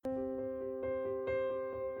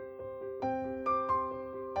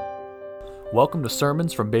Welcome to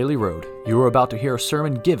Sermons from Bailey Road. You are about to hear a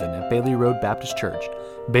sermon given at Bailey Road Baptist Church.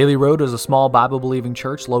 Bailey Road is a small Bible-believing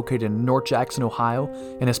church located in North Jackson, Ohio,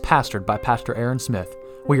 and is pastored by Pastor Aaron Smith.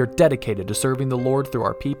 We are dedicated to serving the Lord through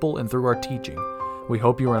our people and through our teaching. We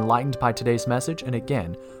hope you are enlightened by today's message, and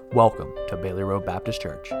again, welcome to Bailey Road Baptist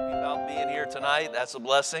Church. About being here tonight, that's a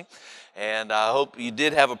blessing, and I hope you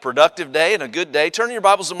did have a productive day and a good day. Turn your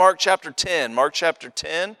Bibles to Mark chapter 10. Mark chapter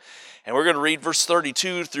 10. And we're going to read verse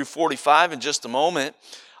 32 through 45 in just a moment.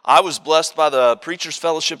 I was blessed by the Preachers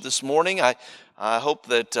Fellowship this morning. I hope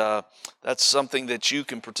that that's something that you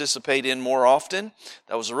can participate in more often.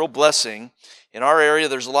 That was a real blessing. In our area,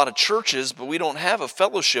 there's a lot of churches, but we don't have a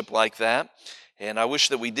fellowship like that. And I wish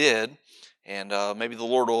that we did. And maybe the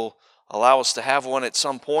Lord will allow us to have one at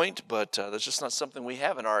some point, but that's just not something we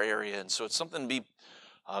have in our area. And so it's something to be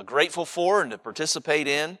grateful for and to participate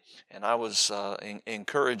in, and I was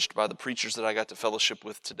encouraged by the preachers that I got to fellowship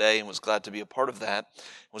with today and was glad to be a part of that. I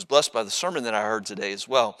was blessed by the sermon that I heard today as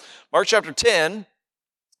well. Mark chapter 10,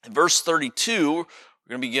 and verse 32, we're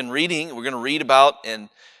going to begin reading. We're going to read about an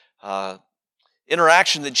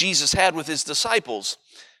interaction that Jesus had with his disciples.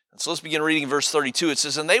 And so let's begin reading verse 32. It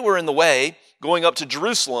says, "And they were in the way, going up to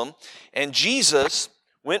Jerusalem, and Jesus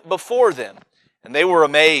went before them, and they were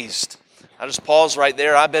amazed." I just pause right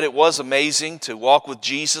there. I bet it was amazing to walk with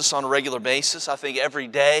Jesus on a regular basis. I think every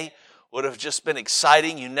day would have just been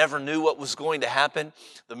exciting. You never knew what was going to happen.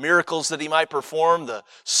 The miracles that he might perform, the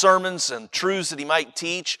sermons and truths that he might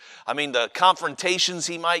teach. I mean, the confrontations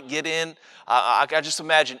he might get in. I just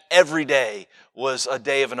imagine every day was a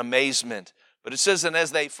day of an amazement. But it says, and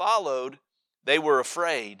as they followed, they were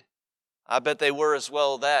afraid. I bet they were as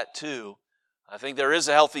well that too. I think there is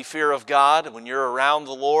a healthy fear of God when you're around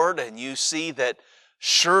the Lord and you see that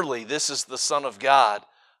surely this is the Son of God.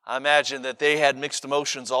 I imagine that they had mixed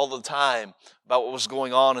emotions all the time about what was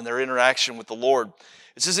going on in their interaction with the Lord.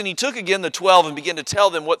 It says, "And he took again the 12 and began to tell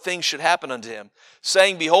them what things should happen unto him,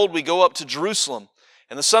 saying, Behold, we go up to Jerusalem,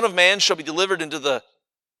 and the Son of Man shall be delivered unto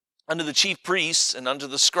the chief priests and unto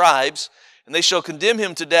the scribes, and they shall condemn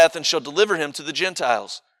him to death and shall deliver him to the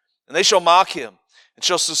Gentiles. And they shall mock him, and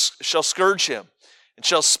shall scourge him, and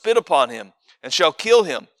shall spit upon him, and shall kill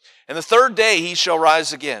him. And the third day he shall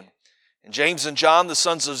rise again. And James and John, the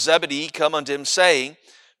sons of Zebedee, come unto him, saying,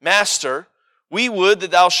 Master, we would that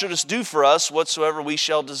thou shouldest do for us whatsoever we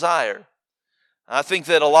shall desire." I think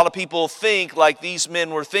that a lot of people think, like these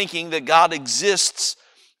men were thinking, that God exists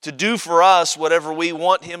to do for us whatever we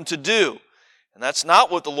want him to do. And that's not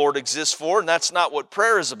what the Lord exists for, and that's not what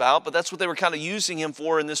prayer is about, but that's what they were kind of using him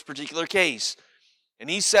for in this particular case. "And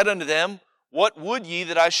he said unto them, What would ye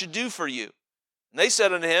that I should do for you? And they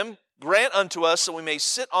said unto him, Grant unto us that we may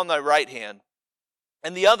sit on thy right hand,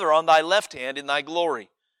 and the other on thy left hand in thy glory.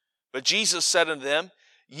 But Jesus said unto them,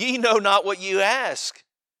 Ye know not what ye ask.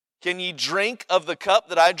 Can ye drink of the cup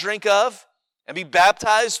that I drink of, and be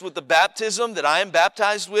baptized with the baptism that I am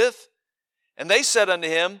baptized with? And they said unto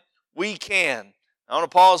him, We can." I want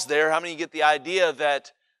to pause there. How many of you get the idea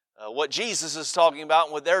that what Jesus is talking about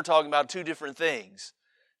and what they're talking about are two different things?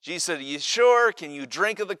 Jesus said, "Are you sure? Can you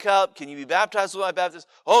drink of the cup? Can you be baptized with my baptism?"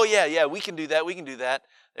 "Oh, yeah, we can do that, we can do that."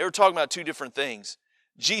 They were talking about two different things.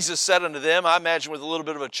 Jesus said unto them, I imagine with a little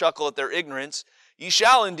bit of a chuckle at their ignorance, "Ye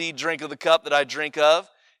shall indeed drink of the cup that I drink of,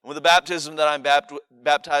 and with the baptism that I am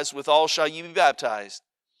baptized withal shall ye be baptized.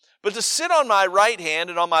 But to sit on my right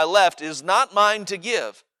hand and on my left is not mine to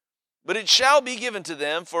give, but it shall be given to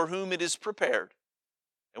them for whom it is prepared."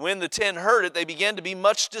 And when the 10 heard it, they began to be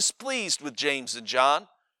much displeased with James and John.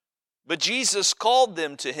 But Jesus called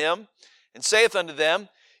them to him, and saith unto them,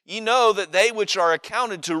 Ye know that they which are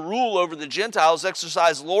accounted to rule over the Gentiles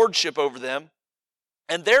exercise lordship over them,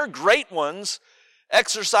 and their great ones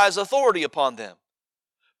exercise authority upon them.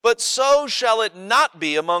 But so shall it not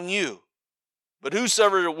be among you. But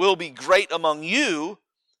whosoever will be great among you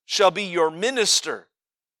shall be your minister.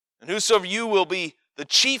 And whosoever you will be the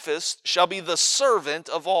chiefest shall be the servant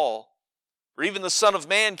of all. For even the Son of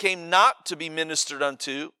Man came not to be ministered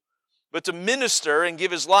unto, but to minister and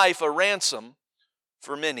give his life a ransom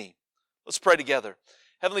for many. Let's pray together.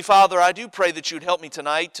 Heavenly Father, I do pray that you'd help me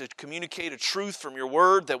tonight to communicate a truth from your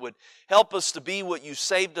word that would help us to be what you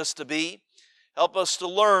saved us to be. Help us to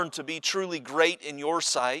learn to be truly great in your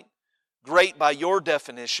sight, great by your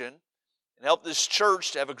definition, and help this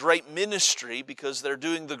church to have a great ministry because they're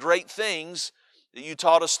doing the great things that you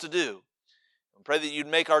taught us to do. I pray that you'd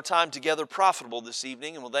make our time together profitable this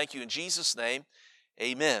evening, and we'll thank you in Jesus' name.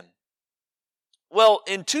 Amen. Well,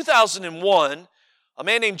 in 2001, a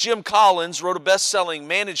man named Jim Collins wrote a best-selling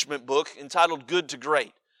management book entitled Good to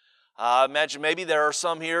Great. I imagine maybe there are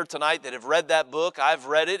some here tonight that have read that book. I've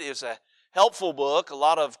read it. It's a helpful book. A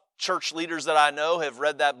lot of church leaders that I know have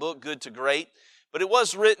read that book, Good to Great. But it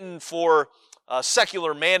was written for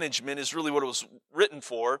secular management is really what it was written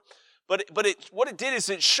for. But what it did is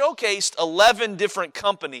it showcased 11 different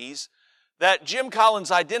companies that Jim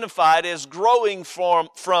Collins identified as growing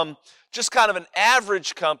from just kind of an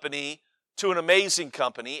average company to an amazing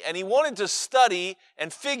company. And he wanted to study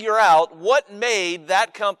and figure out what made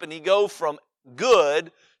that company go from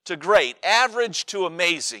good to great, average to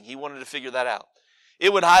amazing. He wanted to figure that out.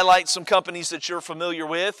 It would highlight some companies that you're familiar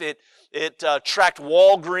with. It tracked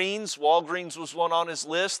Walgreens. Walgreens was one on his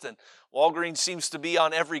list, and Walgreens seems to be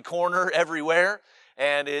on every corner, everywhere.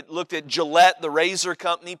 And it looked at Gillette, the razor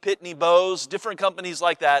company, Pitney Bowes, different companies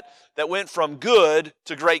like that went from good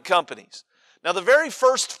to great companies. Now, the very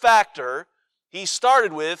first factor he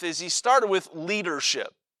started with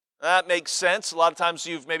leadership. That makes sense. A lot of times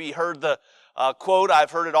you've maybe heard the quote,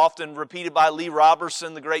 I've heard it often repeated by Lee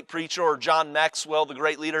Roberson, the great preacher, or John Maxwell, the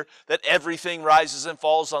great leader, that everything rises and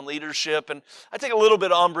falls on leadership. And I take a little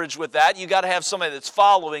bit of umbrage with that. You got to have somebody that's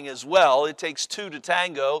following as well. It takes two to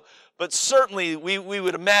tango. But certainly we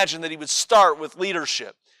would imagine that he would start with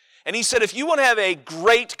leadership. And he said, if you want to have a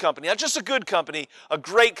great company, not just a good company, a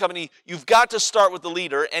great company, you've got to start with the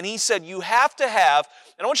leader. And he said, you have to have,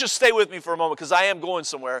 and I want you to stay with me for a moment because I am going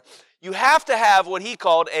somewhere. You have to have what he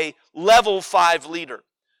called a level 5 leader.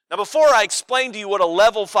 Now, before I explain to you what a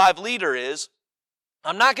level 5 leader is,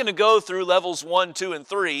 I'm not going to go through levels 1, 2, and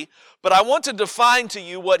 3, but I want to define to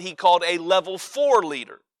you what he called a level 4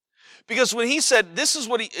 leader. Because when he said,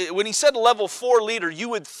 when he said a level 4 leader, you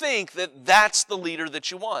would think that that's the leader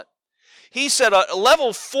that you want. He said a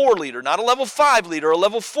level 4 leader, not a level 5 leader, a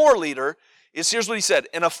level 4 leader here's what he said,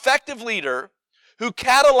 an effective leader who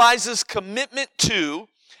catalyzes commitment to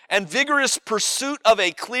and vigorous pursuit of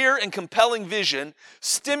a clear and compelling vision,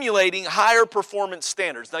 stimulating higher performance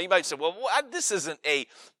standards. Now you might say, well, I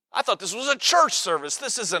thought this was a church service.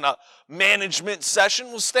 This isn't a management session.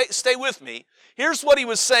 Well, stay with me. Here's what he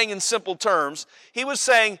was saying in simple terms. He was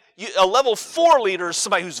saying a level 4 leader is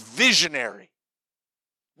somebody who's visionary.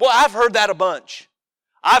 Well, I've heard that a bunch.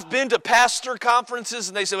 I've been to pastor conferences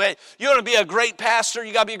and they say, hey, you want to be a great pastor,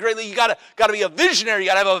 you got to be a great leader, you got to be a visionary, you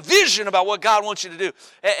got to have a vision about what God wants you to do.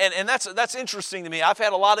 And that's interesting to me. I've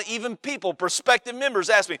had a lot of even people, prospective members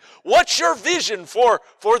ask me, what's your vision for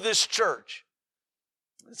this church?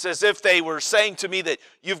 It's as if they were saying to me that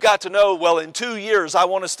you've got to know, well, in 2 years I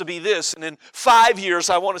want us to be this, and in 5 years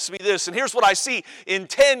I want us to be this, and here's what I see in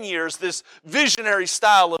 10 years, this visionary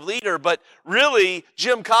style of leader. But really,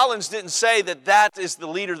 Jim Collins didn't say that is the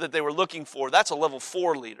leader that they were looking for. That's a level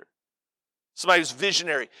 4 leader. Somebody who's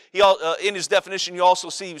visionary. In his definition, you also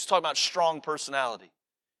see he was talking about strong personality.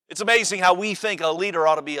 It's amazing how we think a leader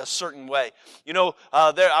ought to be a certain way. You know,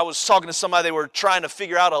 I was talking to somebody, they were trying to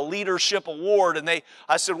figure out a leadership award, and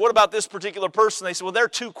I said, what about this particular person? They said, well, they're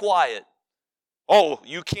too quiet. Oh,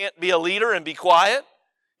 you can't be a leader and be quiet?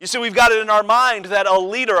 You see, we've got it in our mind that a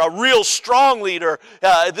leader, a real strong leader,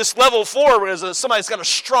 this level 4 is somebody's got a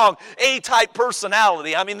strong A-type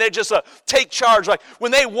personality. I mean, they just take charge. Like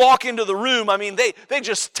when they walk into the room, I mean, they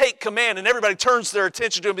just take command and everybody turns their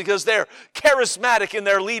attention to them because they're charismatic in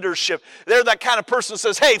their leadership. They're that kind of person that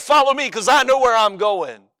says, hey, follow me because I know where I'm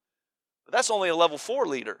going. But that's only a level 4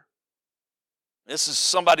 leader. This is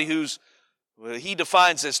somebody who's he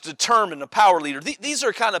defines as determined, a power leader. These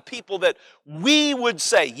are kind of people that we would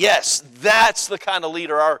say, yes, that's the kind of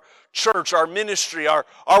leader our church, our ministry, our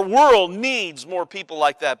world needs more people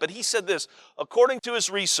like that. But he said this, according to his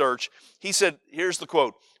research, he said, here's the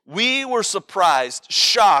quote, we were surprised,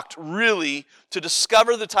 shocked, really, to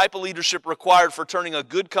discover the type of leadership required for turning a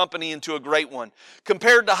good company into a great one.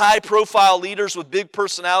 Compared to high-profile leaders with big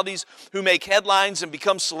personalities who make headlines and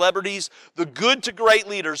become celebrities, the good to great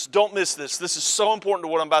leaders, don't miss this, this is so important to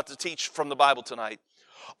what I'm about to teach from the Bible tonight,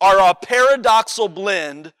 are a paradoxical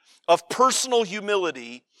blend of personal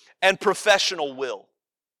humility and professional will.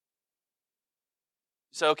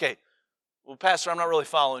 You say, okay, well, Pastor, I'm not really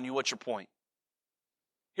following you. What's your point?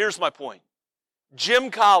 Here's my point. Jim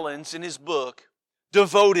Collins, in his book,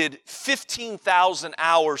 devoted 15,000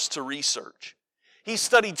 hours to research. He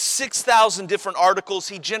studied 6,000 different articles.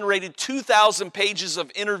 He generated 2,000 pages of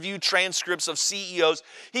interview transcripts of CEOs.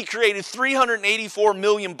 He created 384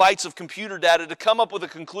 million bytes of computer data to come up with a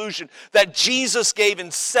conclusion that Jesus gave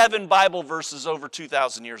in 7 Bible verses over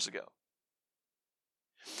 2,000 years ago.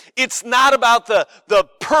 It's not about the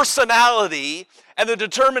personality and the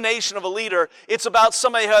determination of a leader. It's about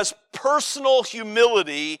somebody who has personal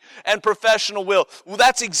humility and professional will. Well,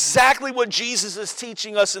 that's exactly what Jesus is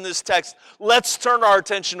teaching us in this text. Let's turn our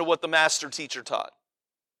attention to what the master teacher taught.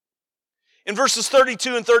 In verses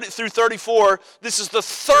 32 and 30 through 34, this is the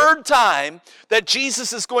third time that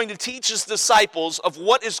Jesus is going to teach his disciples of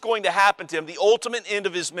what is going to happen to him, the ultimate end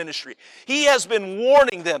of his ministry. He has been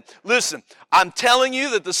warning them, listen, I'm telling you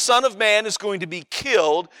that the Son of Man is going to be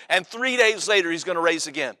killed, and 3 days later he's going to rise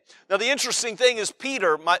again. Now the interesting thing is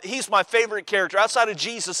Peter, he's my favorite character. Outside of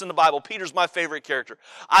Jesus in the Bible, Peter's my favorite character.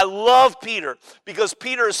 I love Peter because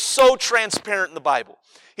Peter is so transparent in the Bible.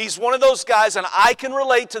 He's one of those guys, and I can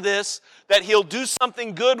relate to this, that he'll do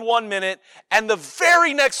something good 1 minute, and the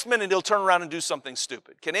very next minute he'll turn around and do something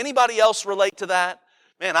stupid. Can anybody else relate to that?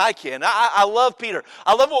 Man, I can. I love Peter.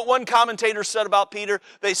 I love what one commentator said about Peter.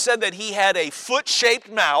 They said that he had a foot-shaped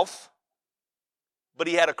mouth, but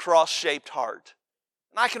he had a cross-shaped heart.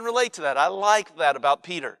 And I can relate to that. I like that about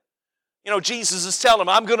Peter. You know, Jesus is telling him,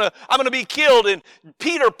 I'm gonna be killed, and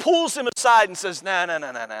Peter pulls him aside and says, nah,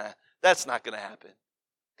 that's not going to happen.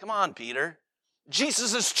 Come on, Peter.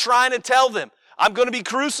 Jesus is trying to tell them, I'm going to be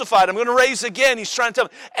crucified. I'm going to rise again. He's trying to tell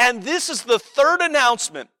them. And this is the third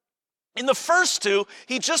announcement. In the first two,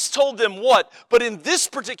 he just told them what, but in this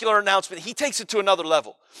particular announcement, he takes it to another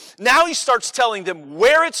level. Now he starts telling them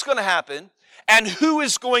where it's going to happen and who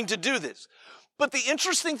is going to do this. But the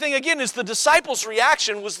interesting thing again is the disciples'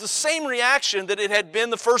 reaction was the same reaction that it had been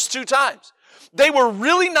the first two times. They were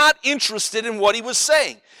really not interested in what he was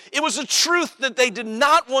saying. It was a truth that they did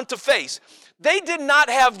not want to face. They did not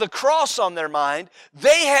have the cross on their mind.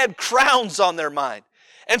 They had crowns on their mind.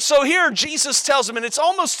 And so here Jesus tells them, and it's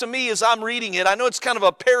almost to me as I'm reading it, I know it's kind of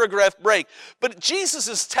a paragraph break, but Jesus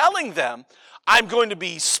is telling them, I'm going to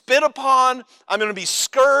be spit upon, I'm going to be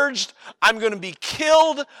scourged, I'm going to be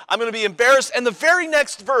killed, I'm going to be embarrassed. And the very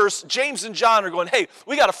next verse, James and John are going, hey,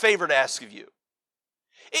 we got a favor to ask of you.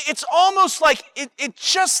 It's almost like it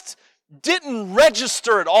just didn't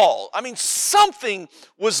register at all. I mean, something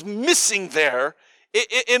was missing there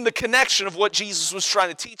in the connection of what Jesus was trying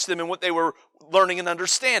to teach them and what they were learning and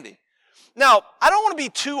understanding. Now, I don't want to be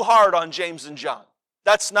too hard on James and John.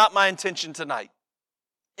 That's not my intention tonight.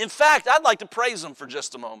 In fact, I'd like to praise them for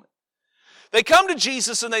just a moment. They come to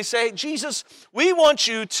Jesus and they say, Jesus, we want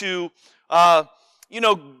you to,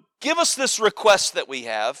 give us this request that we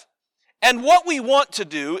have. And what we want to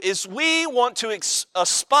do is we want to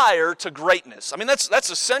aspire to greatness. I mean,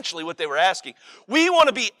 that's essentially what they were asking. We want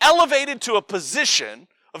to be elevated to a position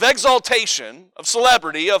of exaltation, of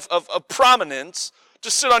celebrity, of prominence,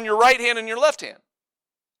 to sit on your right hand and your left hand.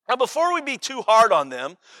 Now, before we be too hard on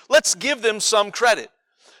them, let's give them some credit.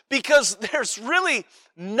 Because there's really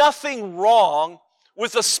nothing wrong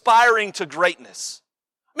with aspiring to greatness.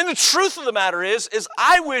 I mean, the truth of the matter is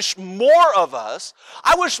I wish more of us,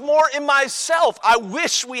 I wish more in myself. I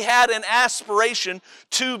wish we had an aspiration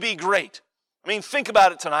to be great. I mean, think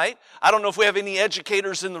about it tonight. I don't know if we have any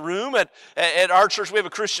educators in the room. At our church, we have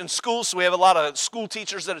a Christian school, so we have a lot of school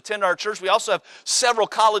teachers that attend our church. We also have several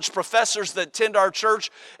college professors that attend our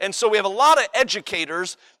church, and so we have a lot of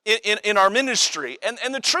educators in our ministry.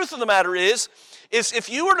 And the truth of the matter is if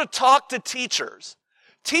you were to talk to teachers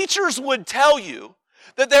would tell you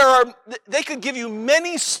that they could give you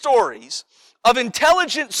many stories of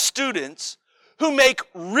intelligent students who make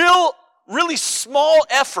really small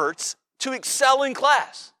efforts to excel in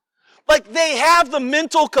class. Like they have the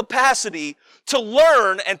mental capacity to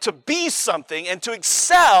learn and to be something and to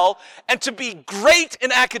excel and to be great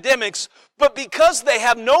in academics, but because they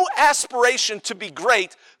have no aspiration to be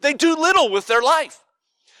great, they do little with their life.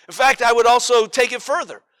 In fact, I would also take it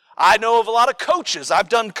further. I know of a lot of coaches. I've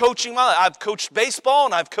done coaching. I've coached baseball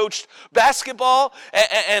and I've coached basketball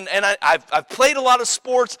and I've played a lot of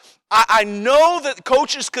sports. I know that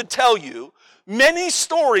coaches could tell you many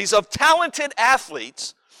stories of talented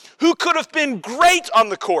athletes who could have been great on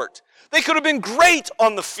the court. They could have been great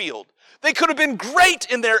on the field. They could have been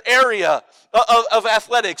great in their area of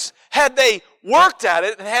athletics had they worked at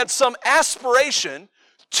it and had some aspiration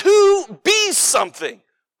to be something,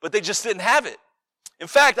 but they just didn't have it. In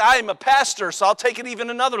fact, I am a pastor, so I'll take it even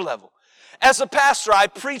another level. As a pastor, I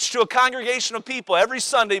preach to a congregation of people every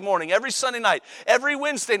Sunday morning, every Sunday night, every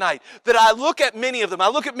Wednesday night, that I look at many of them. I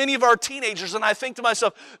look at many of our teenagers and I think to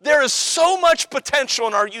myself, there is so much potential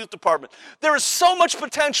in our youth department. There is so much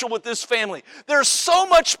potential with this family. There is so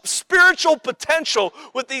much spiritual potential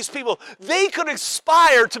with these people. They could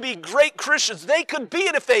aspire to be great Christians. They could be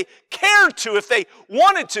it if they cared to, if they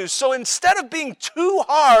wanted to. So instead of being too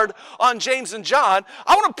hard on James and John,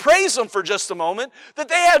 I want to praise them for just a moment that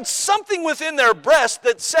they had something within their breast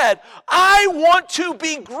that said, I want to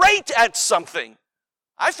be great at something.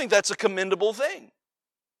 I think that's a commendable thing.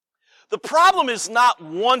 The problem is not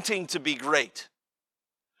wanting to be great.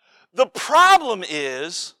 The problem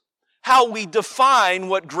is how we define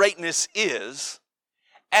what greatness is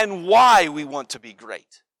and why we want to be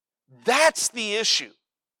great. That's the issue.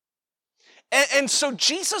 And so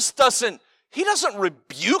Jesus doesn't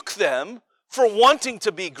rebuke them for wanting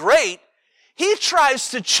to be great. He tries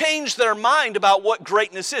to change their mind about what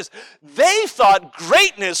greatness is. They thought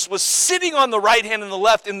greatness was sitting on the right hand and the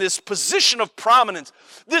left in this position of prominence,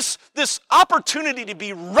 this opportunity to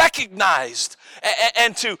be recognized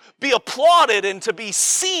and to be applauded and to be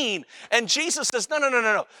seen. And Jesus says,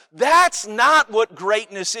 no. That's not what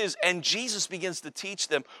greatness is. And Jesus begins to teach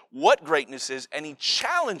them what greatness is, and he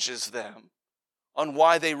challenges them on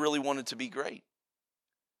why they really wanted to be great.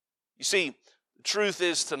 You see, the truth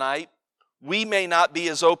is tonight, we may not be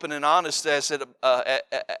as open and honest as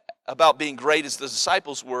about being great as the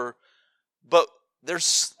disciples were, but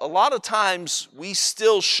there's a lot of times we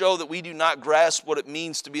still show that we do not grasp what it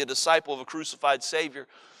means to be a disciple of a crucified Savior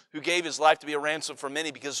who gave his life to be a ransom for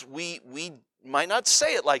many, because we might not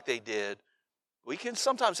say it like they did. We can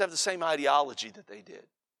sometimes have the same ideology that they did.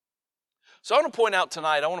 So I want to point out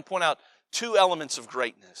tonight, two elements of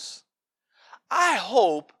greatness. I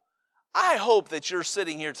hope that you're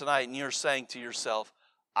sitting here tonight and you're saying to yourself,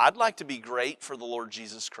 I'd like to be great for the Lord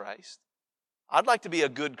Jesus Christ. I'd like to be a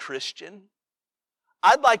good Christian.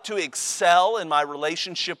 I'd like to excel in my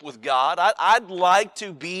relationship with God. I'd like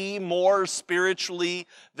to be more spiritually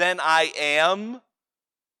than I am.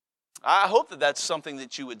 I hope that that's something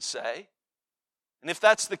that you would say. And if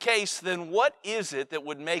that's the case, then what is it that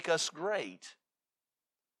would make us great?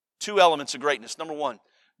 Two elements of greatness. Number one,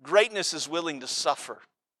 greatness is willing to suffer.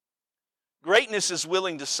 Greatness is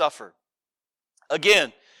willing to suffer.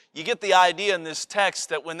 Again, you get the idea in this text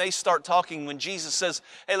that when they start talking, when Jesus says,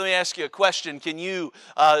 hey, let me ask you a question. Can you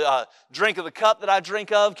drink of the cup that I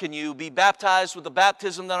drink of? Can you be baptized with the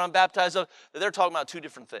baptism that I'm baptized of? That they're talking about two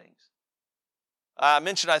different things. I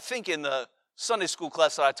mentioned, I think, in the Sunday school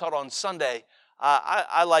class that I taught on Sunday,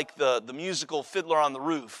 I like the musical Fiddler on the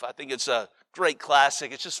Roof. I think it's a great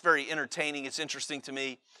classic. It's just very entertaining. It's interesting to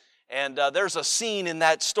me. And there's a scene in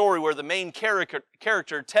that story where the main character,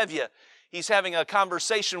 Tevye, he's having a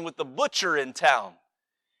conversation with the butcher in town.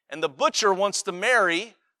 And the butcher wants to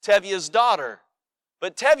marry Tevye's daughter.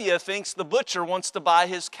 But Tevye thinks the butcher wants to buy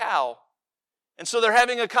his cow. And so they're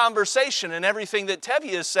having a conversation, and everything that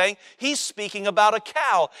Tevye is saying, he's speaking about a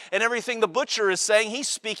cow. And everything the butcher is saying, he's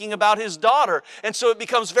speaking about his daughter. And so it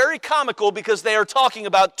becomes very comical because they are talking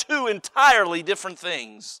about two entirely different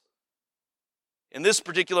things. In this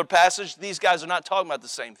particular passage, these guys are not talking about the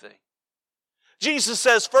same thing. Jesus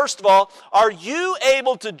says, first of all, are you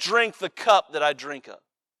able to drink the cup that I drink of?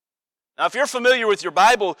 Now, if you're familiar with your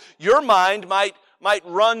Bible, your mind might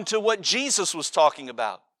run to what Jesus was talking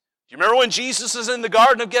about. Do you remember when Jesus is in the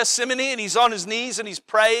Garden of Gethsemane and he's on his knees and he's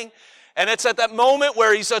praying? And it's at that moment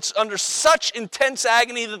where he's under such intense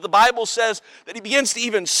agony that the Bible says that he begins to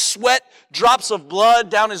even sweat drops of blood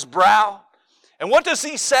down his brow. And what does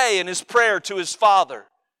he say in his prayer to his Father?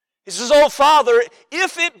 He says, oh, Father,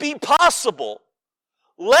 if it be possible,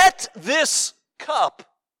 let this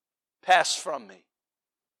cup pass from me.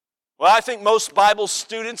 Well, I think most Bible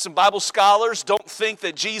students and Bible scholars don't think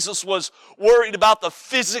that Jesus was worried about the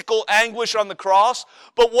physical anguish on the cross,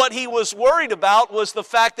 but what he was worried about was the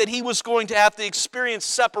fact that he was going to have to experience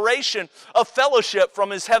separation of fellowship from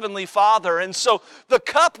his heavenly Father. And so the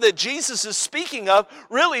cup that Jesus is speaking of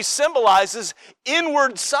really symbolizes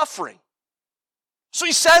inward suffering. So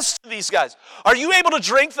he says to these guys, are you able to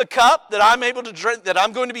drink the cup that I'm able to drink, that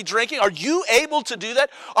I'm going to be drinking? Are you able to do that?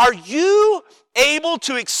 Are you able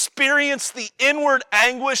to experience the inward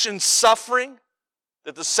anguish and suffering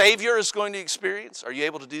that the Savior is going to experience? Are you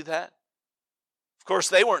able to do that? Of course,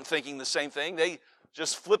 they weren't thinking the same thing. They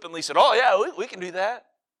just flippantly said, oh yeah, we can do that.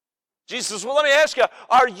 Jesus says, well, let me ask you,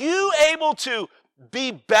 are you able to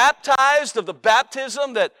be baptized of the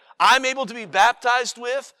baptism that I'm able to be baptized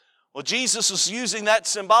with? Well, Jesus is using that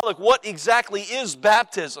symbolic. What exactly is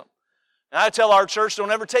baptism? And I tell our church,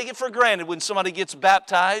 don't ever take it for granted when somebody gets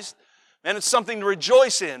baptized. And it's something to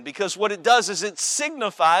rejoice in, because what it does is it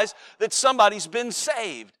signifies that somebody's been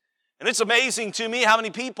saved. And it's amazing to me how many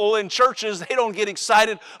people in churches, they don't get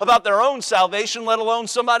excited about their own salvation, let alone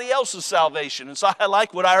somebody else's salvation. And so I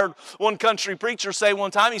like what I heard one country preacher say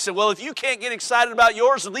one time. He said, well, if you can't get excited about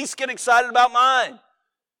yours, at least get excited about mine.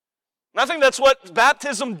 And I think that's what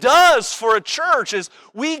baptism does for a church, is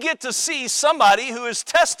we get to see somebody who is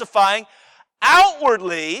testifying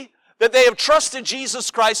outwardly that they have trusted Jesus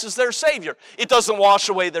Christ as their Savior. It doesn't wash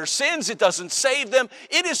away their sins. It doesn't save them.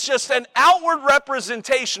 It is just an outward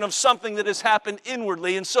representation of something that has happened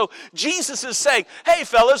inwardly. And so Jesus is saying, hey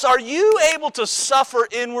fellas, are you able to suffer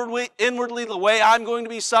inwardly the way I'm going to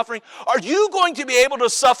be suffering? Are you going to be able to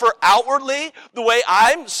suffer outwardly the way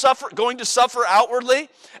I'm going to suffer outwardly?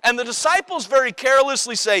 And the disciples very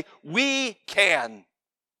carelessly say, we can.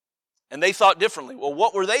 And they thought differently. Well,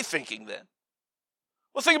 what were they thinking then?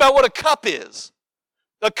 Well, think about what a cup is.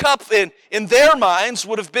 A cup in their minds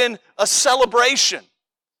would have been a celebration.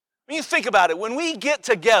 When you think about it, when we get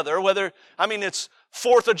together, it's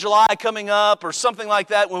 4th of July coming up or something like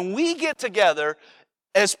that, when we get together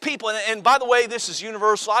as people, and by the way, this is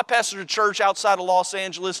universal. I pastored a church outside of Los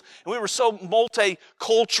Angeles, and we were so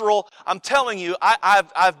multicultural. I'm telling you,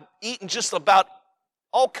 I've eaten just about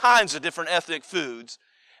all kinds of different ethnic foods,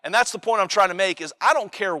 and that's the point I'm trying to make is I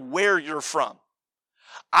don't care where you're from.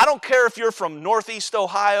 I don't care if you're from Northeast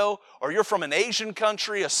Ohio or you're from an Asian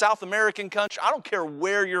country, a South American country. I don't care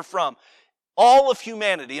where you're from. All of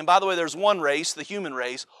humanity, and by the way, there's one race, the human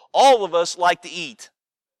race, all of us like to eat.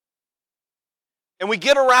 And we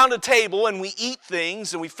get around a table and we eat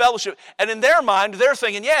things and we fellowship. And in their mind, they're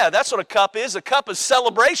thinking, yeah, that's what a cup is. A cup is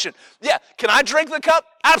celebration. Yeah, can I drink the cup?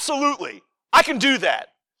 Absolutely. I can do that.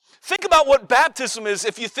 Think about what baptism is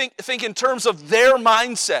if you think in terms of their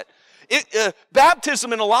mindset.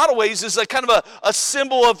 Baptism in a lot of ways is a kind of a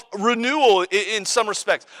symbol of renewal in some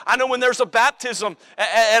respects. I know when there's a baptism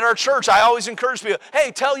at our church, I always encourage people,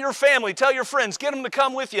 hey, tell your family, tell your friends, get them to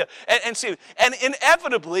come with you and see. And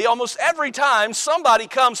inevitably, almost every time, somebody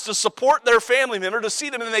comes to support their family member, to see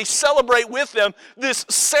them, and they celebrate with them this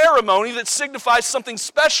ceremony that signifies something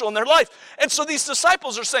special in their life. And so these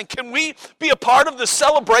disciples are saying, can we be a part of the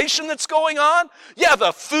celebration that's going on? Yeah,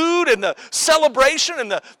 the food and the celebration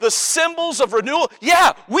and the symbols of renewal.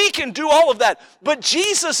 Yeah, we can do all of that. But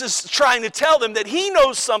Jesus is trying to tell them that He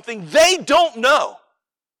knows something they don't know,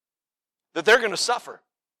 that they're going to suffer.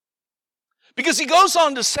 Because He goes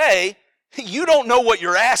on to say, you don't know what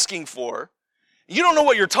you're asking for. You don't know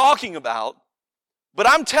what you're talking about. But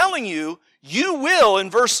I'm telling you, you will, in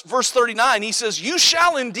verse 39, He says, you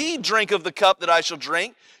shall indeed drink of the cup that I shall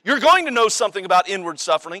drink. You're going to know something about inward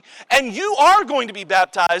suffering, and you are going to be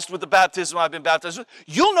baptized with the baptism I've been baptized with.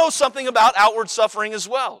 You'll know something about outward suffering as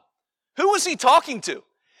well. Who was He talking to?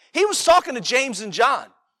 He was talking to James and John.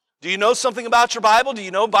 Do you know something about your Bible? Do you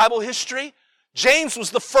know Bible history? James was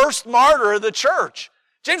the first martyr of the church.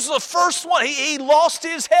 James was the first one. He lost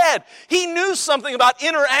his head. He knew something about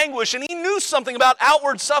inner anguish, and he knew something about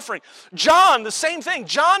outward suffering. John, the same thing.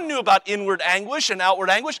 John knew about inward anguish and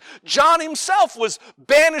outward anguish. John himself was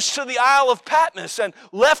banished to the Isle of Patmos and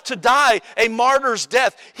left to die a martyr's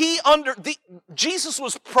death. Jesus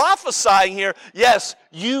was prophesying here, yes,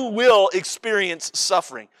 you will experience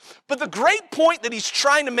suffering. But the great point that He's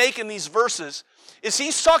trying to make in these verses is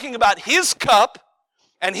He's talking about His cup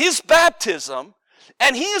and His baptism.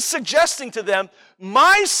 And He is suggesting to them,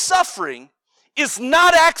 my suffering is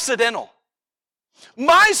not accidental.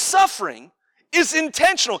 My suffering is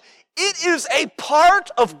intentional. It is a part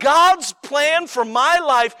of God's plan for my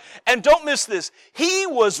life. And don't miss this. He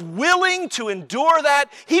was willing to endure that.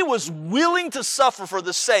 He was willing to suffer for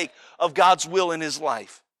the sake of God's will in His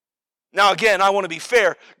life. Now again, I want to be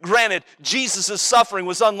fair. Granted, Jesus' suffering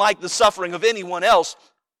was unlike the suffering of anyone else.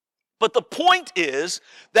 But the point is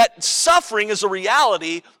that suffering is a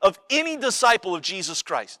reality of any disciple of Jesus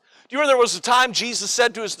Christ. Do you remember there was a time Jesus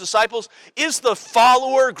said to His disciples, is the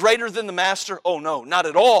follower greater than the master? Oh no, not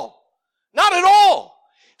at all. Not at all.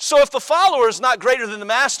 So if the follower is not greater than the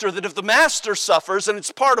master, that if the master suffers and it's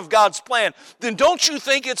part of God's plan, then don't you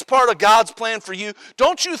think it's part of God's plan for you?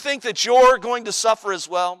 Don't you think that you're going to suffer as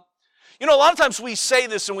well? You know, a lot of times we say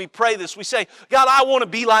this and we pray this. We say, God, I want to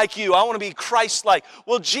be like you. I want to be Christ-like.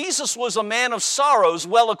 Well, Jesus was a man of sorrows,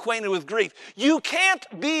 well acquainted with grief. You can't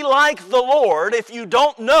be like the Lord if you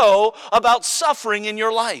don't know about suffering in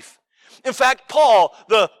your life. In fact, Paul,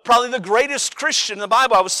 probably the greatest Christian in the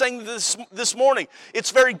Bible, I was saying this morning,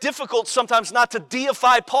 it's very difficult sometimes not to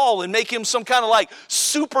deify Paul and make him some kind of like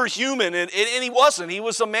superhuman, and he wasn't. He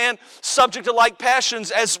was a man subject to like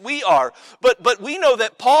passions as we are. But we know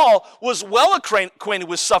that Paul was well acquainted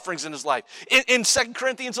with sufferings in his life. In 2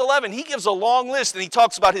 Corinthians 11, he gives a long list, and he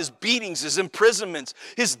talks about his beatings, his imprisonments,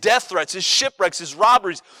 his death threats, his shipwrecks, his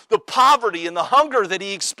robberies, the poverty and the hunger that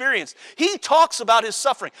he experienced. He talks about his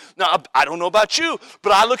suffering. Now, I don't know about you,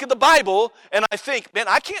 but I look at the Bible and I think, man,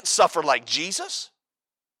 I can't suffer like Jesus.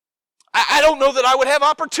 I don't know that I would have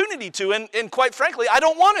opportunity to, and quite frankly, I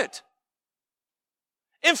don't want it.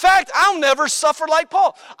 In fact, I'll never suffer like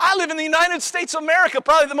Paul. I live in the United States of America,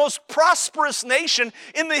 probably the most prosperous nation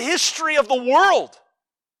in the history of the world.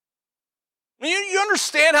 You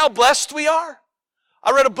understand how blessed we are?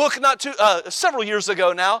 I read a book several years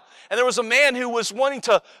ago now, and there was a man who was wanting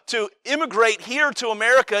to immigrate here to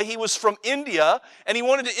America. He was from India, and he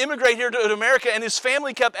wanted to immigrate here to America, and his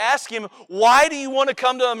family kept asking him, why do you want to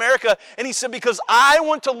come to America? And he said, because I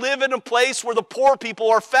want to live in a place where the poor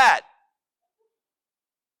people are fat.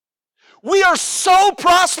 We are so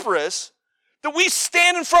prosperous that we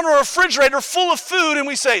stand in front of a refrigerator full of food and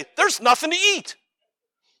we say, there's nothing to eat.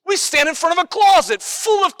 We stand in front of a closet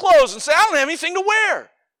full of clothes and say, I don't have anything to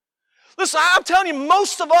wear. Listen, I'm telling you,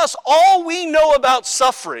 most of us, all we know about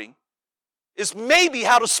suffering is maybe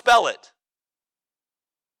how to spell it.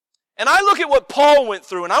 And I look at what Paul went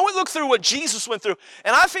through, and I look through what Jesus went through,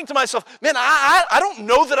 and I think to myself, man, I don't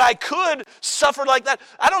know that I could suffer like that.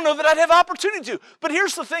 I don't know that I'd have opportunity to. But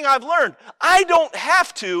here's the thing I've learned. I don't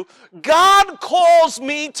have to. God calls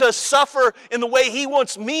me to suffer in the way He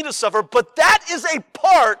wants me to suffer, but that is a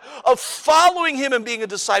part of following Him and being a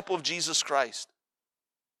disciple of Jesus Christ.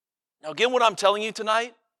 Now again, what I'm telling you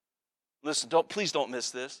tonight, listen, please don't miss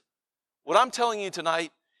this. What I'm telling you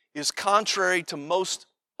tonight is contrary to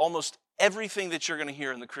almost everything that you're going to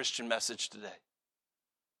hear in the Christian message today.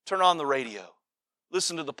 Turn on the radio.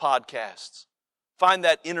 Listen to the podcasts. Find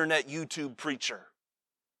that internet YouTube preacher.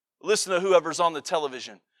 Listen to whoever's on the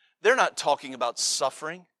television. They're not talking about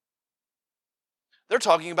suffering. They're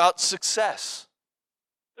talking about success.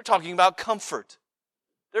 They're talking about comfort.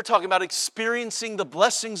 They're talking about experiencing the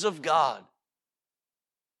blessings of God.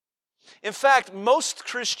 In fact, most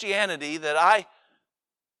Christianity that I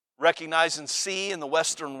recognize and see in the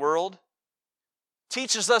Western world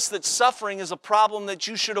teaches us that suffering is a problem that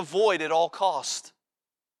you should avoid at all cost.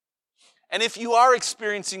 And if you are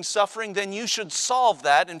experiencing suffering, then you should solve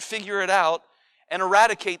that and figure it out and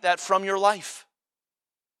eradicate that from your life.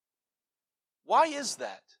 Why is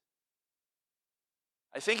that?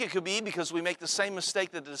 I think it could be because we make the same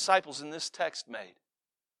mistake that the disciples in this text made.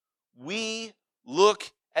 We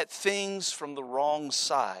look at things from the wrong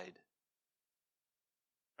side.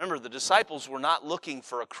 Remember, the disciples were not looking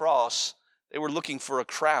for a cross. They were looking for a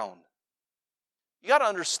crown. You got to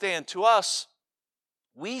understand, to us,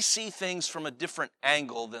 we see things from a different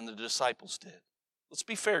angle than the disciples did. Let's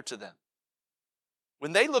be fair to them.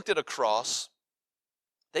 When they looked at a cross,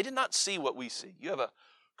 they did not see what we see. You have a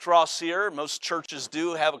cross here. Most churches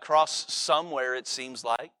do have a cross somewhere, it seems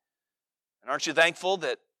like. And aren't you thankful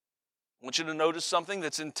that I want you to notice something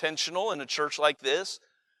that's intentional in a church like this?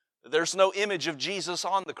 There's no image of Jesus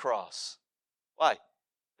on the cross. Why?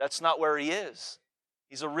 That's not where He is.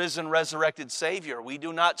 He's a risen, resurrected Savior. We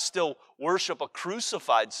do not still worship a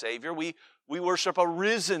crucified Savior. We worship a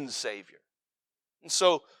risen Savior. And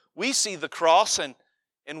so we see the cross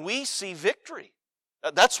and we see victory.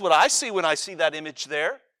 That's what I see when I see that image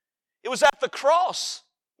there. It was at the cross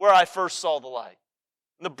where I first saw the light.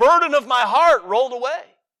 And the burden of my heart rolled away.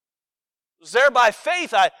 It was there by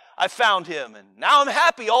faith I found Him, and now I'm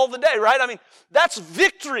happy all the day, right? I mean, that's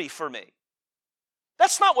victory for me.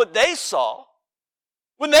 That's not what they saw.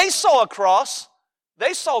 When they saw a cross,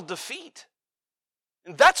 they saw defeat.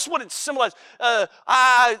 And that's what it symbolized.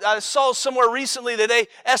 I saw somewhere recently that they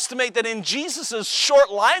estimate that in Jesus'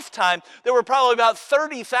 short lifetime, there were probably about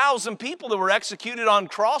 30,000 people that were executed on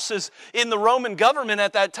crosses in the Roman government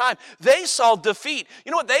at that time. They saw defeat.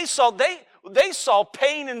 You know what they saw? They saw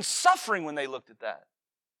pain and suffering when they looked at that.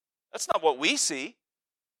 That's not what we see.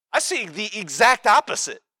 I see the exact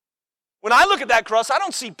opposite. When I look at that cross, I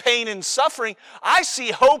don't see pain and suffering. I see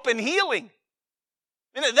hope and healing.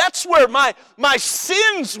 And that's where my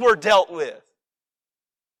sins were dealt with.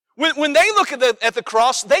 When they look at the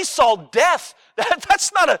cross, they saw death.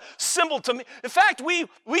 That's not a symbol to me. In fact, we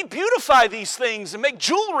beautify these things and make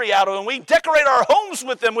jewelry out of them. We decorate our homes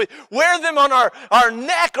with them. We wear them on our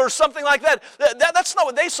neck or something like that. That's not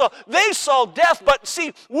what they saw. They saw death, but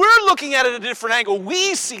see, we're looking at it at a different angle.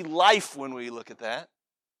 We see life when we look at that.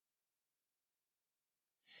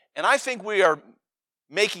 And I think we are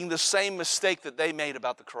making the same mistake that they made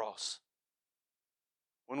about the cross.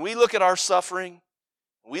 When we look at our suffering,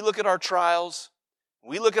 when we look at our trials,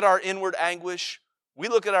 when we look at our inward anguish, we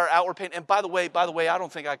look at our outward pain. And by the way, I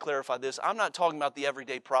don't think I clarified this. I'm not talking about the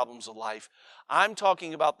everyday problems of life. I'm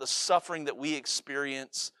talking about the suffering that we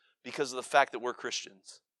experience because of the fact that we're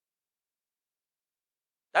Christians.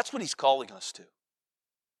 That's what He's calling us to.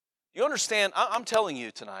 You understand? I'm telling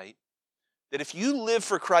you tonight that if you live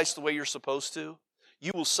for Christ the way you're supposed to,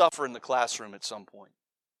 you will suffer in the classroom at some point.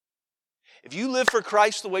 If you live for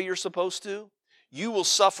Christ the way you're supposed to, you will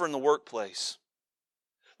suffer in the workplace.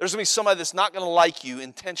 There's going to be somebody that's not going to like you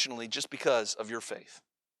intentionally just because of your faith.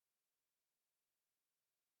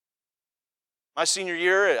 My senior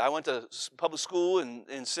year, I went to public school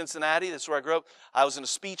in Cincinnati. That's where I grew up. I was in a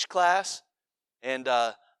speech class, and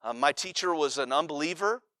my teacher was an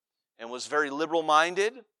unbeliever and was very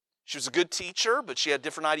liberal-minded. She was a good teacher, but she had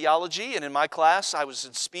different ideology. And in my class, I was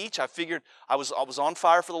in speech. I figured I was on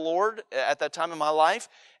fire for the Lord at that time in my life.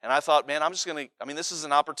 And I thought, man, this is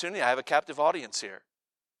an opportunity. I have a captive audience here.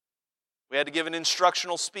 We had to give an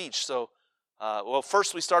instructional speech. So,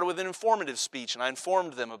 first we started with an informative speech, and I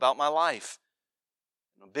informed them about my life.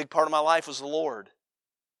 A big part of my life was the Lord.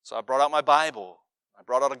 So I brought out my Bible. I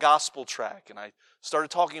brought out a gospel tract, and I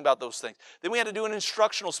started talking about those things. Then we had to do an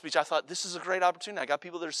instructional speech. I thought, this is a great opportunity. I got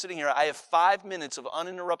people that are sitting here. I have 5 minutes of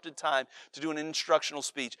uninterrupted time to do an instructional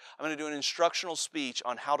speech. I'm going to do an instructional speech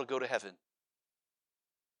on how to go to heaven.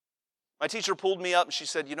 My teacher pulled me up, and she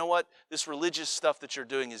said, you know what? This religious stuff that you're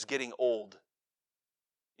doing is getting old.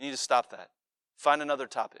 You need to stop that. Find another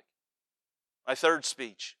topic. My third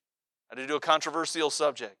speech, I had to do a controversial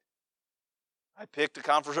subject. I picked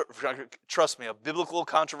a biblical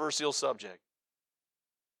controversial subject.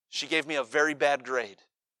 She gave me a very bad grade.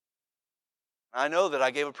 I know that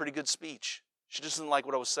I gave a pretty good speech. She just didn't like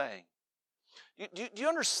what I was saying. Do you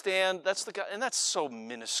understand? And that's so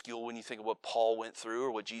minuscule when you think of what Paul went through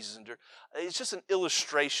or what Jesus endured. It's just an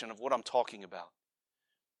illustration of what I'm talking about.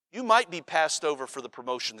 You might be passed over for the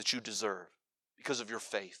promotion that you deserve because of your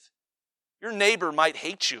faith. Your neighbor might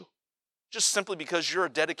hate you just simply because you're a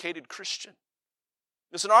dedicated Christian.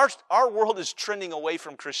 Listen, our world is trending away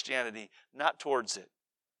from Christianity, not towards it.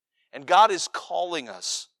 And God is calling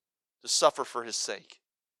us to suffer for His sake.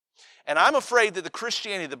 And I'm afraid that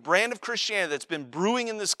the brand of Christianity that's been brewing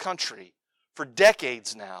in this country for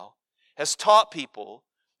decades now, has taught people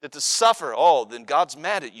that to suffer, then God's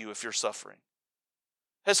mad at you if you're suffering.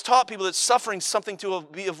 Has taught people that suffering is something to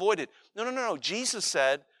be avoided. No. Jesus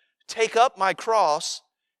said, take up your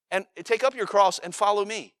cross and follow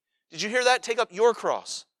me. Did you hear that? Take up your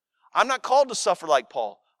cross. I'm not called to suffer like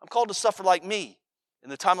Paul. I'm called to suffer like me in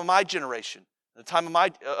the time of my generation, in the time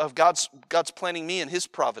of God's planning me in His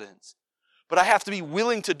providence. But I have to be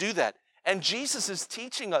willing to do that. And Jesus is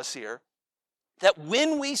teaching us here that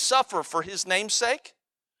when we suffer for His name's sake,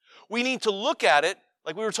 we need to look at it,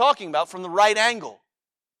 like we were talking about, from the right angle.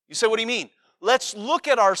 You say, what do you mean? Let's look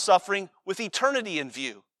at our suffering with eternity in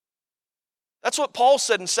view. That's what Paul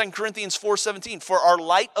said in 2 Corinthians 4:17, for our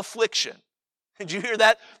light affliction. Did you hear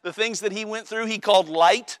that? The things that he went through, he called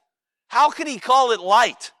light. How could he call it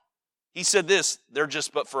light? He said this, they're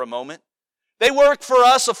just but for a moment. They work for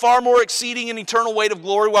us a far more exceeding and eternal weight of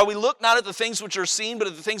glory, while we look not at the things which are seen, but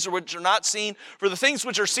at the things which are not seen. For the things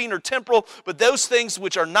which are seen are temporal, but those things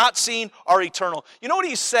which are not seen are eternal. You know what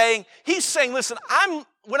he's saying? He's saying, listen,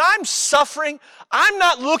 when I'm suffering, I'm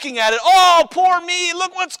not looking at it, oh, poor me,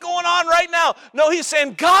 look what's going on right now. No, he's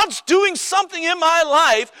saying, God's doing something in my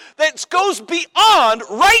life that goes beyond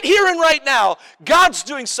right here and right now. God's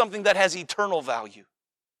doing something that has eternal value.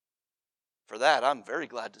 For that, I'm very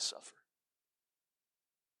glad to suffer.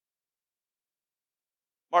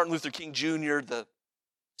 Martin Luther King Jr., the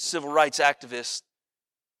civil rights activist,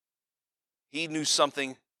 he knew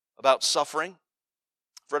something about suffering.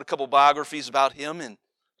 I've read a couple biographies about him, and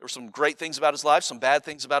there were some great things about his life, some bad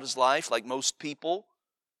things about his life, like most people.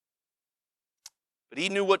 But he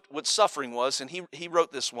knew what suffering was, and he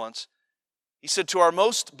wrote this once. He said, to our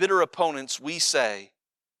most bitter opponents, we say,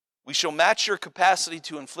 we shall match your capacity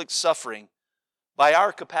to inflict suffering by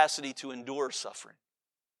our capacity to endure suffering.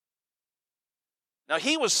 Now,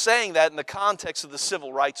 he was saying that in the context of the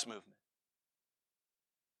civil rights movement.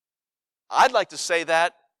 I'd like to say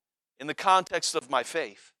that in the context of my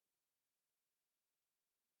faith.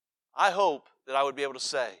 I hope that I would be able to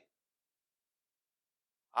say,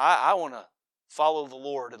 I want to follow the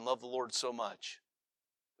Lord and love the Lord so much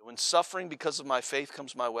that when suffering because of my faith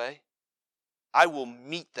comes my way, I will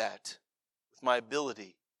meet that with my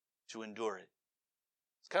ability to endure it.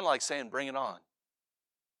 It's kind of like saying, bring it on.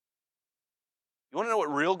 You want to know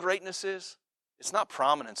what real greatness is? It's not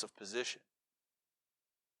prominence of position.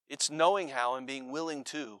 It's knowing how and being willing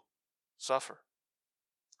to suffer.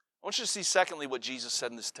 I want you to see, secondly, what Jesus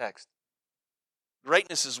said in this text.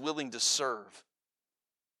 Greatness is willing to serve.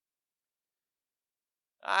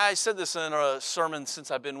 I said this in a sermon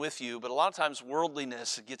since I've been with you, but a lot of times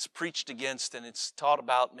worldliness gets preached against and it's taught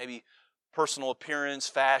about maybe personal appearance,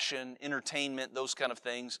 fashion, entertainment, those kind of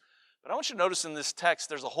things. But I want you to notice in this text,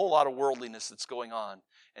 there's a whole lot of worldliness that's going on.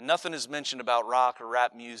 And nothing is mentioned about rock or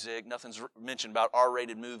rap music. Nothing's mentioned about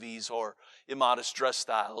R-rated movies or immodest dress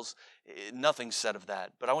styles. Nothing's said of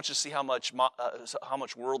that. But I want you to see how much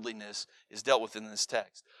worldliness is dealt with in this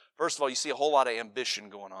text. First of all, you see a whole lot of ambition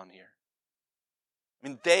going on here. I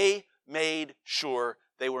mean, they made sure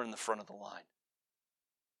they were in the front of the line.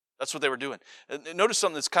 That's what they were doing. Notice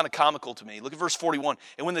something that's kind of comical to me. Look at verse 41.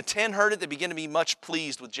 And when the 10 heard it, they began to be much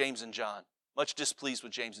pleased with James and John. Much displeased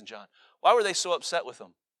with James and John. Why were they so upset with them?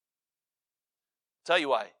 I'll tell you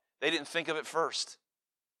why. They didn't think of it first.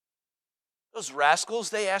 Those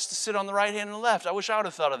rascals, they asked to sit on the right hand and the left. I wish I would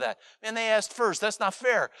have thought of that. Man, they asked first. That's not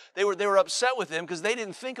fair. They were upset with them because they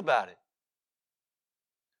didn't think about it.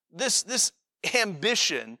 This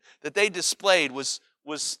ambition that they displayed was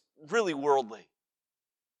really worldly.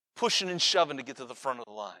 Pushing and shoving to get to the front of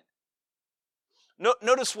the line.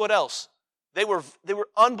 Notice what else. They were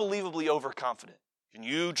unbelievably overconfident. Can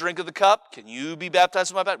you drink of the cup? Can you be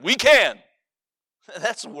baptized in my baptism? We can.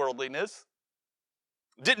 That's worldliness.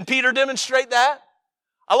 Didn't Peter demonstrate that?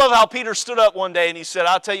 I love how Peter stood up one day and he said,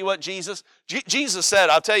 I'll tell you what, Jesus. Jesus said,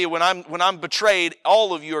 I'll tell you, when I'm betrayed,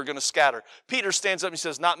 all of you are going to scatter. Peter stands up and he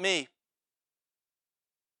says, not me.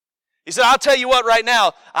 He said, I'll tell you what right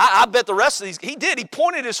now, I bet the rest of these, he did, he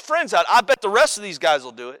pointed his friends out. I bet the rest of these guys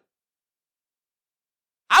will do it.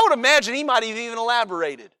 I would imagine he might have even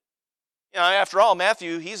elaborated. You know, after all,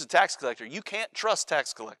 Matthew, he's a tax collector. You can't trust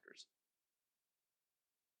tax collectors.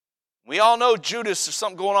 We all know Judas, there's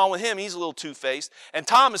something going on with him. He's a little two-faced. And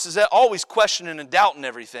Thomas is always questioning and doubting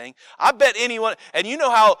everything. I bet anyone, and you know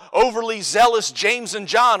how overly zealous James and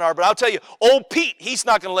John are, but I'll tell you, old Pete, he's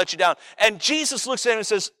not going to let you down. And Jesus looks at him and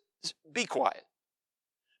says, be quiet.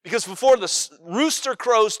 Because before the rooster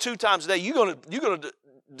crows 2 times a day, you're going to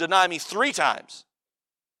deny me 3 times.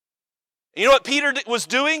 And you know what Peter was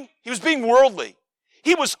doing? He was being worldly.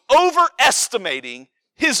 He was overestimating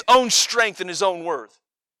his own strength and his own worth.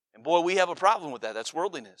 And boy, we have a problem with that. That's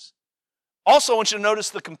worldliness. Also, I want you to notice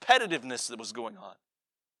the competitiveness that was going on.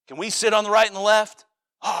 Can we sit on the right and the left?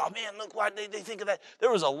 Oh man, look why they think of that.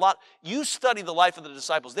 There was a lot. You study the life of the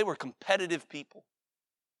disciples. They were competitive people.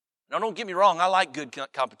 Now, don't get me wrong. I like good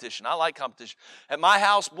competition. I like competition. At my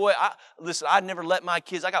house, boy, I never let my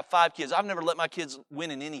kids, I got 5 kids. I've never let my kids win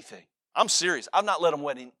in anything. I'm serious. I've not let them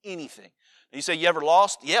win in anything. And you say, you ever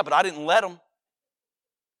lost? Yeah, but I didn't let them.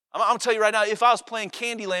 I'm going to tell you right now, if I was playing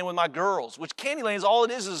Candyland with my girls, which Candyland is all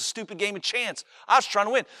it is a stupid game of chance. I was trying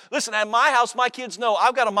to win. Listen, at my house, my kids know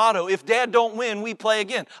I've got a motto. If Dad don't win, we play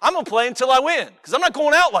again. I'm going to play until I win because I'm not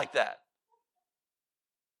going out like that.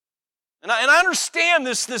 And I understand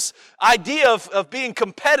this idea of being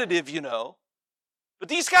competitive, you know. But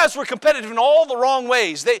these guys were competitive in all the wrong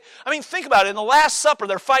ways. Think about it. In the Last Supper,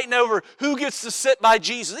 they're fighting over who gets to sit by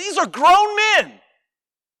Jesus. These are grown men.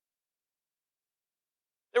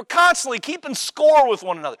 They're constantly keeping score with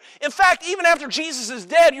one another. In fact, even after Jesus is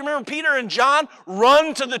dead, you remember Peter and John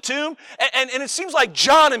run to the tomb? And it seems like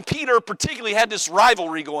John and Peter particularly had this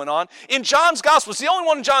rivalry going on. In John's gospel, it's the only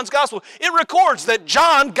one in John's gospel, it records that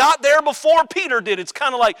John got there before Peter did. It's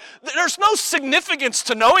kind of like, there's no significance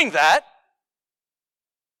to knowing that.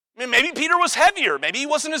 I mean, maybe Peter was heavier. Maybe he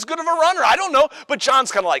wasn't as good of a runner. I don't know. But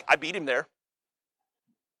John's kind of like, I beat him there.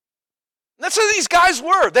 And that's how these guys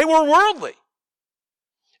were. They were worldly.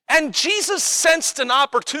 And Jesus sensed an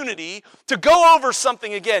opportunity to go over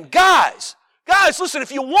something again. Guys, listen,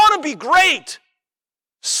 if you want to be great,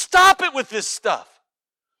 stop it with this stuff.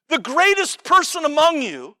 The greatest person among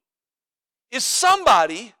you is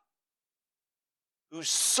somebody who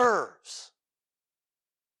serves.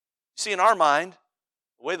 See, in our mind,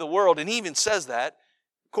 the way the world, and he even says that,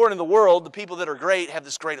 according to the world, the people that are great have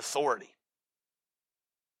this great authority.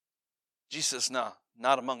 Jesus says, no,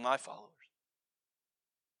 not among my followers.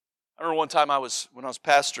 I remember one time when I was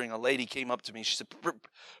pastoring, a lady came up to me. She said,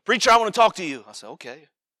 preacher, I want to talk to you. I said, okay.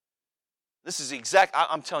 This is the exact,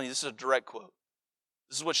 I'm telling you, this is a direct quote.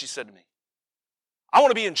 This is what she said to me. I want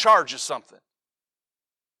to be in charge of something.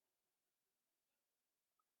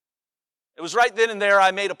 It was right then and there I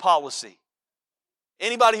made a policy.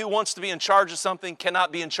 Anybody who wants to be in charge of something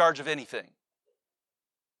cannot be in charge of anything.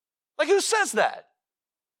 Like, who says that?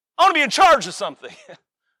 I want to be in charge of something.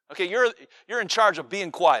 Okay, you're in charge of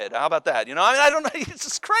being quiet. How about that? You know, I don't know. It's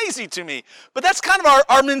just crazy to me. But that's kind of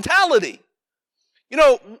our mentality. You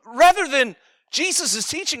know, Jesus is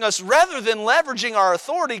teaching us, rather than leveraging our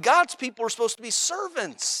authority, God's people are supposed to be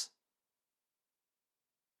servants.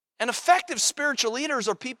 And effective spiritual leaders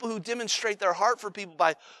are people who demonstrate their heart for people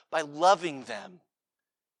by loving them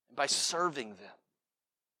and by serving them.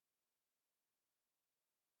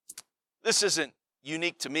 This isn't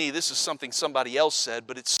unique to me. This is something somebody else said,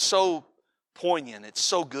 but it's so poignant. It's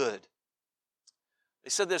so good. They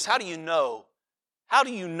said this, how do you know? How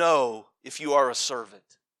do you know if you are a servant?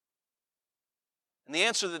 And the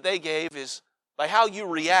answer that they gave is by how you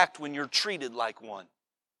react when you're treated like one.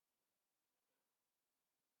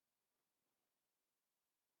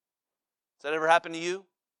 Has that ever happened to you?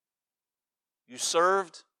 You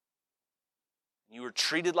served, you were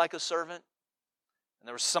treated like a servant, and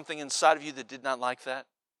there was something inside of you that did not like that?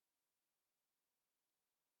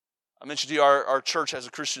 I mentioned to you our church has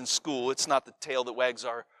a Christian school. It's not the tail that wags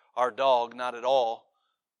our dog, not at all.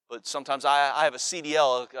 But sometimes I have a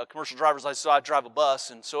CDL, a commercial driver's license, so I drive a bus.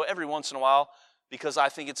 And so every once in a while, because I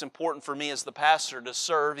think it's important for me as the pastor to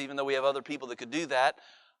serve, even though we have other people that could do that,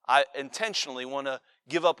 I intentionally want to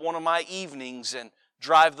give up one of my evenings and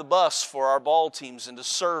drive the bus for our ball teams and to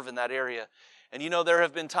serve in that area. And you know, there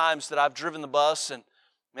have been times that I've driven the bus and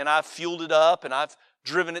I've fueled it up and I've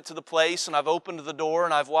driven it to the place and I've opened the door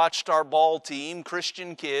and I've watched our ball team,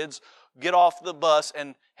 Christian kids, get off the bus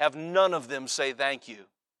and have none of them say thank you.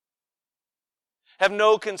 Have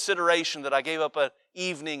no consideration that I gave up an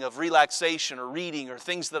evening of relaxation or reading or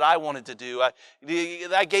things that I wanted to do.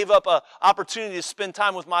 I gave up an opportunity to spend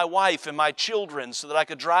time with my wife and my children so that I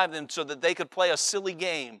could drive them so that they could play a silly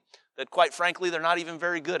game that, quite frankly, they're not even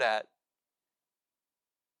very good at.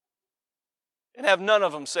 And have none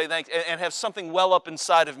of them say thanks, and have something well up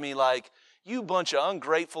inside of me like, you bunch of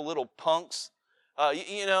ungrateful little punks. Do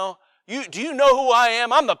you know who I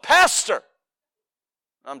am? I'm the pastor.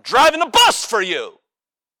 I'm driving the bus for you.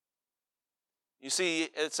 You see,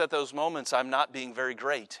 it's at those moments I'm not being very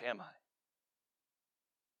great, am I?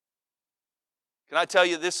 Can I tell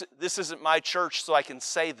you, this isn't my church, so I can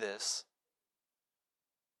say this.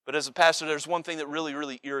 But as a pastor, there's one thing that really,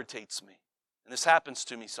 really irritates me. And this happens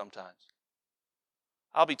to me sometimes.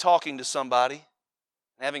 I'll be talking to somebody,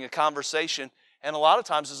 having a conversation, and a lot of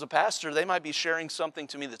times as a pastor, they might be sharing something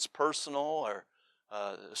to me that's personal or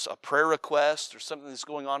a prayer request or something that's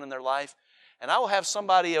going on in their life. And I will have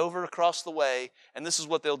somebody over across the way, and this is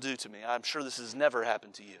what they'll do to me. I'm sure this has never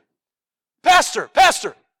happened to you. Pastor,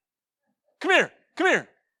 come here. And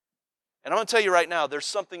I'm going to tell you right now, there's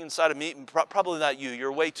something inside of me, probably not you.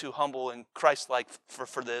 You're way too humble and Christ-like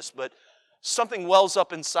for this, but something wells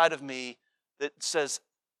up inside of me that says,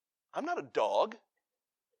 I'm not a dog.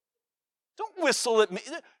 Don't whistle at me.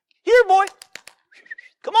 Here, boy.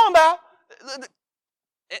 Come on, Bow.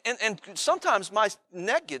 And sometimes my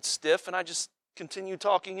neck gets stiff and I just continue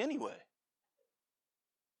talking anyway.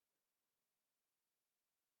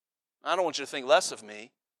 I don't want you to think less of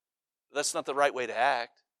me. But that's not the right way to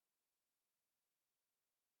act.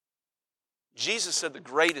 Jesus said the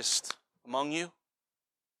greatest among you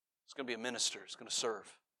is going to be a minister. Is going to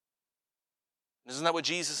serve. Isn't that what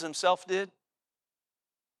Jesus himself did?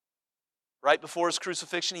 Right before his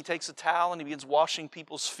crucifixion, he takes a towel and he begins washing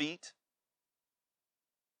people's feet.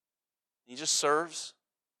 He just serves.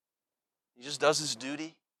 He just does his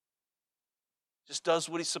duty. Just does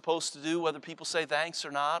what he's supposed to do, whether people say thanks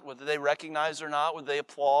or not, whether they recognize or not, whether they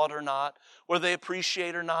applaud or not, whether they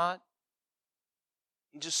appreciate or not.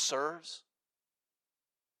 He just serves.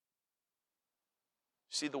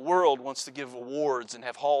 See, the world wants to give awards and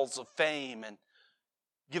have halls of fame and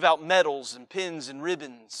give out medals and pins and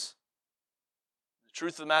ribbons. The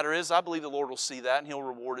truth of the matter is, I believe the Lord will see that and He'll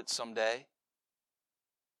reward it someday.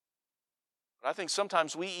 But I think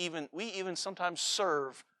sometimes we even sometimes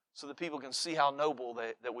serve so that people can see how noble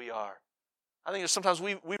that we are. I think sometimes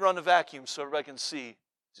we run a vacuum so everybody can see.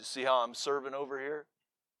 To see how I'm serving over here?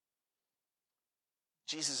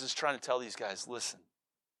 Jesus is trying to tell these guys, listen,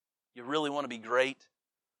 you really want to be great?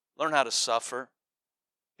 Learn how to suffer.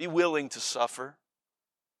 Be willing to suffer.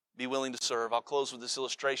 Be willing to serve. I'll close with this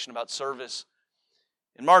illustration about service.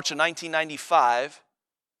 In March of 1995,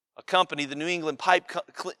 a company, the New England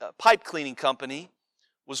Pipe Cleaning Company,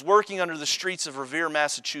 was working under the streets of Revere,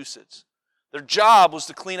 Massachusetts. Their job was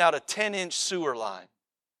to clean out a 10-inch sewer line.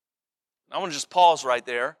 I want to just pause right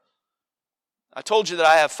there. I told you that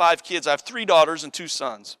I have 5 kids. I have 3 daughters and 2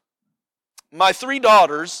 sons. My 3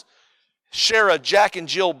 daughters share a Jack and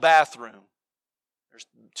Jill bathroom. There's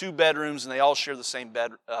 2 bedrooms and they all share the same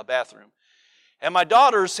bathroom. And my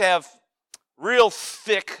daughters have real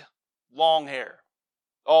thick, long hair.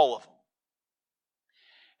 All of them.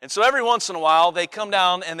 And so every once in a while they come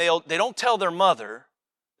down and they don't tell their mother,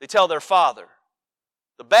 they tell their father.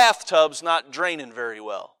 The bathtub's not draining very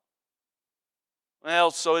well.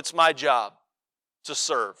 Well, so it's my job to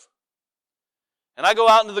serve. And I go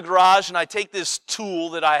out into the garage and I take this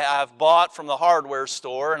tool that I have bought from the hardware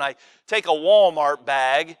store and I take a Walmart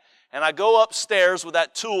bag and I go upstairs with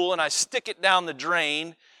that tool and I stick it down the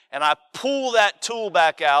drain and I pull that tool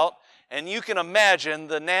back out, and you can imagine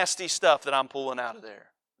the nasty stuff that I'm pulling out of there.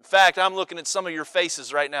 In fact, I'm looking at some of your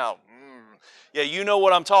faces right now. Yeah, you know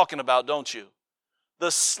what I'm talking about, don't you?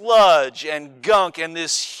 The sludge and gunk and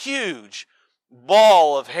this huge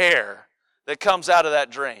ball of hair that comes out of that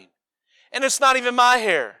drain. And it's not even my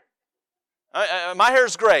hair. My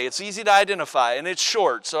hair's gray. It's easy to identify, and it's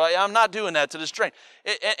short, so I'm not doing that to this drain.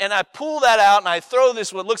 And I pull that out, and I throw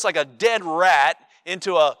this, what looks like a dead rat,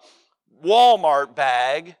 into a Walmart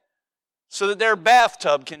bag so that their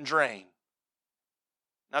bathtub can drain.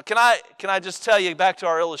 Now, can I just tell you, back to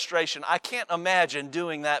our illustration, I can't imagine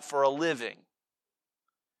doing that for a living.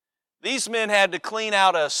 These men had to clean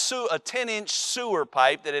out a 10-inch sewer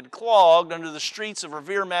pipe that had clogged under the streets of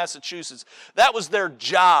Revere, Massachusetts. That was their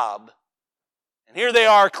job. And here they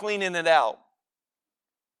are cleaning it out.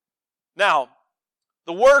 Now,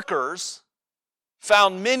 the workers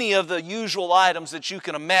found many of the usual items that you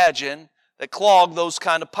can imagine that clog those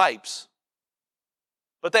kind of pipes.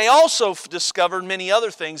 But they also discovered many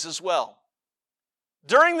other things as well.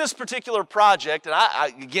 During this particular project,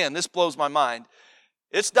 and again, this blows my mind,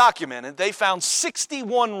 it's documented, they found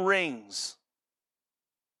 61 rings.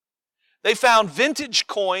 They found vintage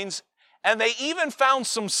coins, and they even found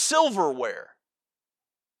some silverware.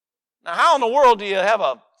 Now, how in the world do you have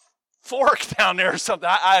a fork down there or something?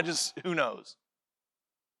 Who knows?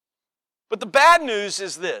 But the bad news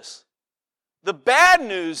is this. The bad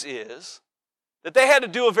news is that they had to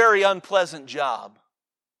do a very unpleasant job.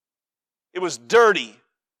 It was dirty.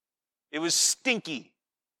 It was stinky.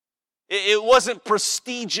 It wasn't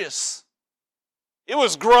prestigious. It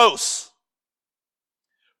was gross.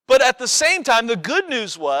 But at the same time, the good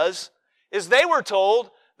news is they were told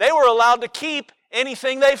they were allowed to keep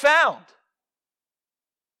anything they found.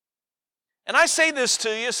 And I say this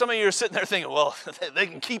to you, some of you are sitting there thinking, well, they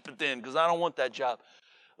can keep it then because I don't want that job.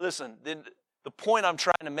 Listen, the point I'm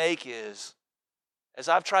trying to make is, as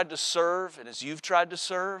I've tried to serve and as you've tried to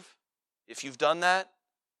serve, if you've done that,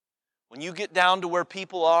 when you get down to where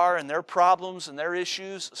people are and their problems and their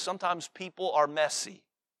issues, sometimes people are messy.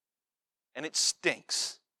 And it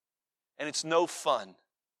stinks. And it's no fun.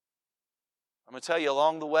 I'm going to tell you,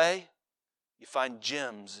 along the way, you find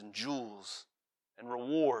gems and jewels and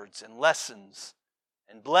rewards and lessons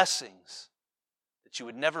and blessings that you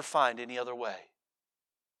would never find any other way.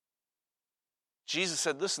 Jesus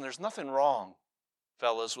said, listen, there's nothing wrong,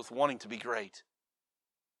 fellas, with wanting to be great.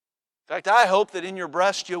 In fact, I hope that in your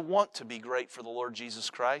breast you want to be great for the Lord Jesus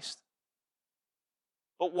Christ.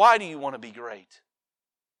 But why do you want to be great?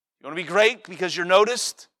 You want to be great because you're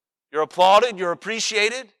noticed, you're applauded, you're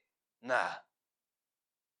appreciated? Nah.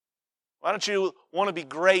 Why don't you want to be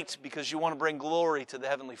great because you want to bring glory to the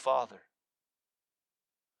Heavenly Father?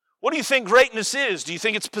 What do you think greatness is? Do you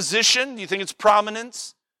think it's position? Do you think it's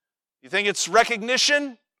prominence? Do you think it's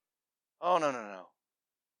recognition? Oh, no.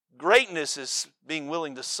 Greatness is being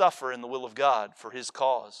willing to suffer in the will of God for His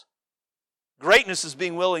cause. Greatness is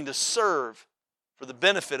being willing to serve for the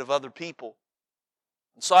benefit of other people.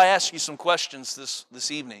 And so I ask you some questions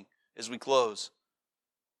this evening as we close.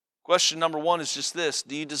 Question number one is just this.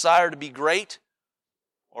 Do you desire to be great,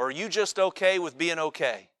 or are you just okay with being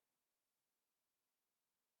okay?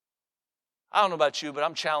 I don't know about you, but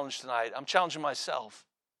I'm challenged tonight. I'm challenging myself.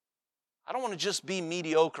 I don't want to just be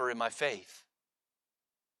mediocre in my faith.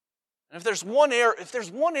 And if there's one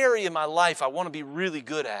area in my life I want to be really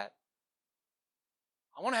good at,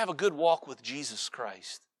 I want to have a good walk with Jesus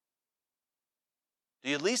Christ. Do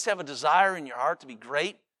you at least have a desire in your heart to be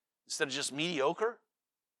great instead of just mediocre?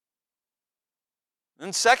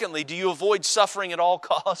 And secondly, do you avoid suffering at all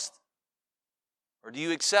costs? Or do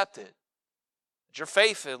you accept it? That your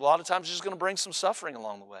faith, a lot of times, is just going to bring some suffering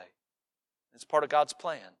along the way. It's part of God's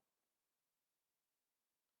plan.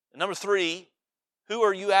 And number three, who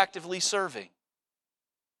are you actively serving?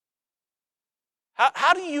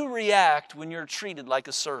 How do you react when you're treated like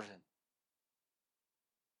a servant?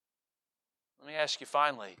 Let me ask you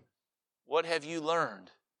finally, what have you learned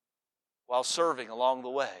while serving along the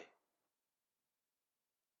way?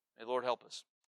 May the Lord help us.